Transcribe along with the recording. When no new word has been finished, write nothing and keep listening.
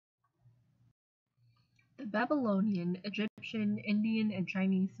The Babylonian, Egyptian, Indian, and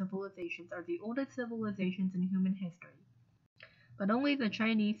Chinese civilizations are the oldest civilizations in human history, but only the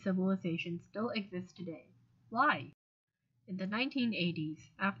Chinese civilization still exists today. Why? In the 1980s,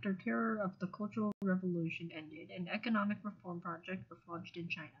 after terror of the Cultural Revolution ended, an economic reform project was launched in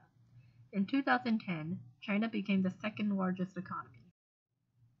China. In 2010, China became the second largest economy.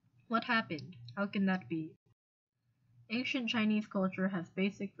 What happened? How can that be? Ancient Chinese culture has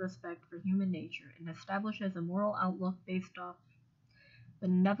basic respect for human nature and establishes a moral outlook based off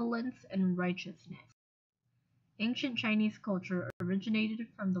benevolence and righteousness. Ancient Chinese culture originated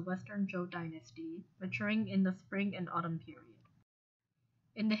from the Western Zhou dynasty, maturing in the Spring and Autumn period.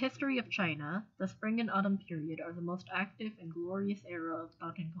 In the history of China, the Spring and Autumn period are the most active and glorious era of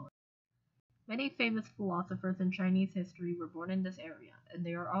thought and culture. Many famous philosophers in Chinese history were born in this area, and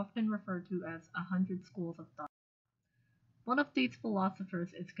they are often referred to as 100 schools of thought. One of these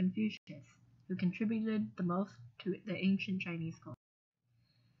philosophers is Confucius, who contributed the most to the ancient Chinese culture.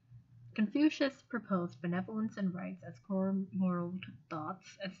 Confucius proposed benevolence and rights as core moral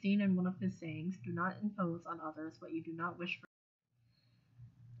thoughts, as seen in one of his sayings, "Do not impose on others what you do not wish for."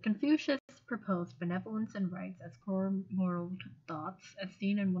 Confucius proposed benevolence and rights as core moral thoughts, as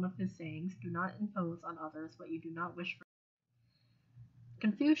seen in one of his sayings, "Do not impose on others what you do not wish for."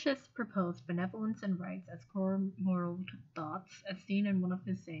 Confucius proposed benevolence and rights as core moral thoughts, as seen in one of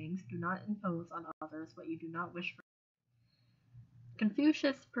his sayings, "Do not impose on others what you do not wish for."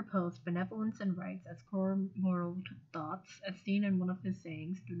 Confucius proposed benevolence and rights as core moral thoughts, as seen in one of his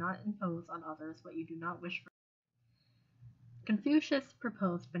sayings, "Do not impose on others what you do not wish for." Confucius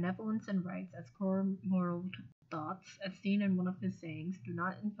proposed benevolence and rights as core moral thoughts, as seen in one of his sayings, "Do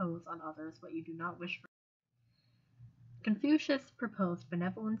not impose on others what you do not wish for." Confucius proposed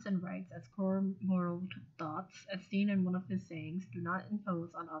benevolence and rights as core moral thoughts, as seen in one of his sayings, "Do not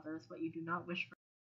impose on others what you do not wish for."